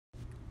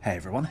Hey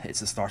everyone,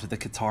 it's the start of the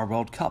Qatar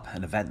World Cup,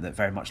 an event that,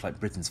 very much like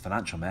Britain's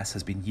financial mess,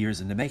 has been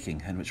years in the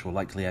making and which will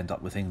likely end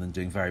up with England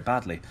doing very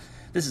badly.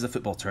 This is a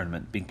football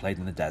tournament being played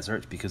in the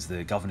desert because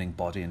the governing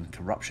body and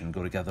corruption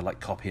go together like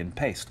copy and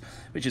paste,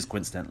 which is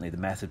coincidentally the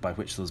method by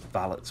which those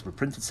ballots were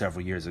printed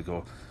several years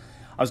ago.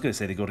 I was going to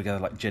say they go together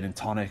like gin and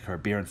tonic or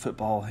beer and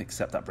football,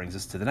 except that brings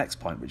us to the next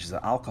point, which is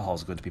that alcohol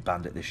is going to be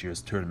banned at this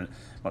year's tournament,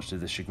 much to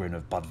the chagrin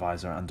of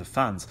Budweiser and of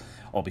fans,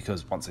 all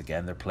because, once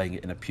again, they're playing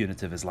it in a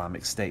punitive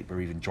Islamic state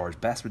where even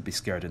George Best would be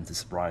scared into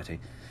sobriety.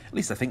 At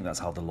least I think that's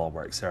how the law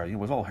works, Sarah.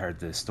 We've all heard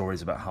the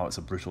stories about how it's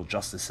a brutal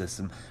justice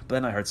system, but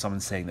then I heard someone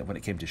saying that when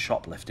it came to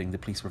shoplifting, the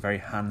police were very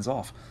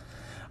hands-off.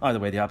 Either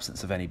way, the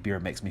absence of any beer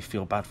makes me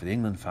feel bad for the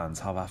England fans.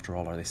 How, after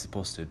all, are they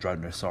supposed to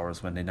drown their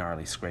sorrows when they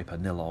narrowly scrape a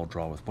 0-0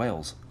 draw with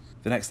Wales?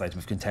 The next item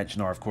of contention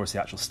are, of course,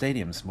 the actual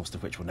stadiums, most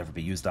of which will never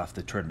be used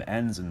after the tournament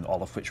ends, and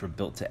all of which were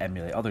built to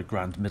emulate other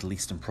grand Middle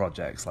Eastern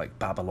projects like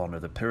Babylon or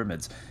the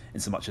Pyramids,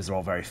 insomuch as they're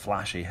all very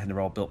flashy and they're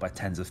all built by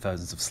tens of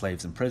thousands of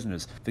slaves and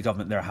prisoners. The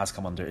government there has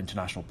come under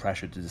international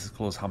pressure to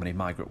disclose how many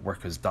migrant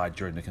workers died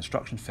during the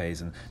construction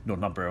phase, and no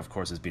number, of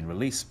course, has been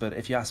released, but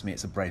if you ask me,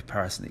 it's a brave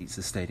person that eats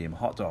the stadium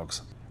hot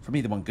dogs. For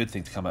me, the one good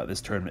thing to come out of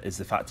this tournament is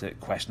the fact that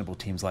questionable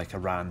teams like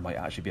Iran might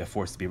actually be a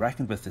force to be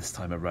reckoned with this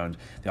time around.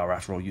 They are,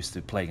 after all, used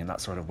to playing in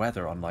that sort of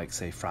weather, unlike,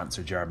 say, France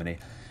or Germany.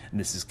 And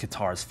this is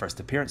Qatar's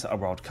first appearance at a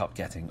World Cup,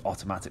 getting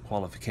automatic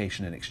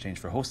qualification in exchange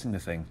for hosting the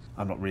thing.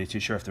 I'm not really too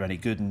sure if they're any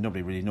good, and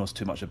nobody really knows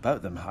too much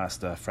about them. I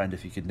asked a friend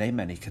if he could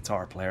name any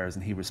Qatar players,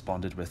 and he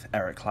responded with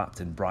Eric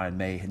Clapton, Brian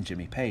May and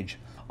Jimmy Page.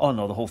 All in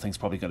all, the whole thing's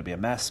probably going to be a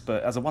mess,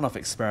 but as a one-off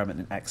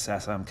experiment in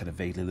excess, I'm kind of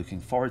vaguely looking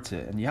forward to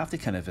it. And you have to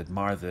kind of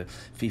admire the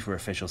FIFA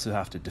officials who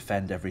have to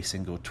defend every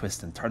single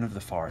twist and turn of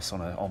the farce on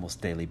an almost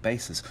daily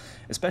basis,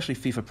 especially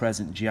FIFA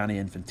President Gianni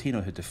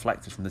Infantino, who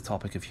deflected from the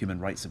topic of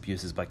human rights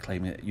abuses by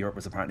claiming that Europe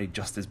was apparently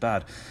just as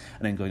bad,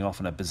 and then going off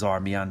on a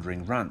bizarre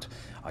meandering rant.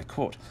 I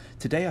quote,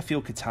 "Today I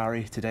feel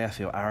Qatari, today I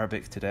feel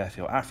Arabic, today I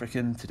feel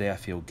African, today I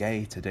feel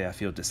gay, today I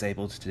feel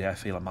disabled, today I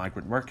feel a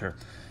migrant worker."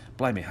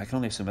 Blimey, I can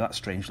only assume with that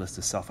strange list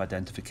of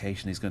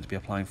self-identification he's going to be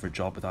applying for a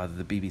job with either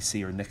the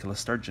BBC or Nicola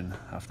Sturgeon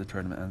after the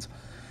tournament ends.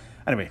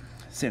 Anyway,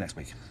 see you next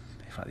week.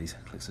 If you like these,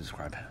 click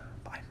subscribe.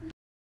 Bye.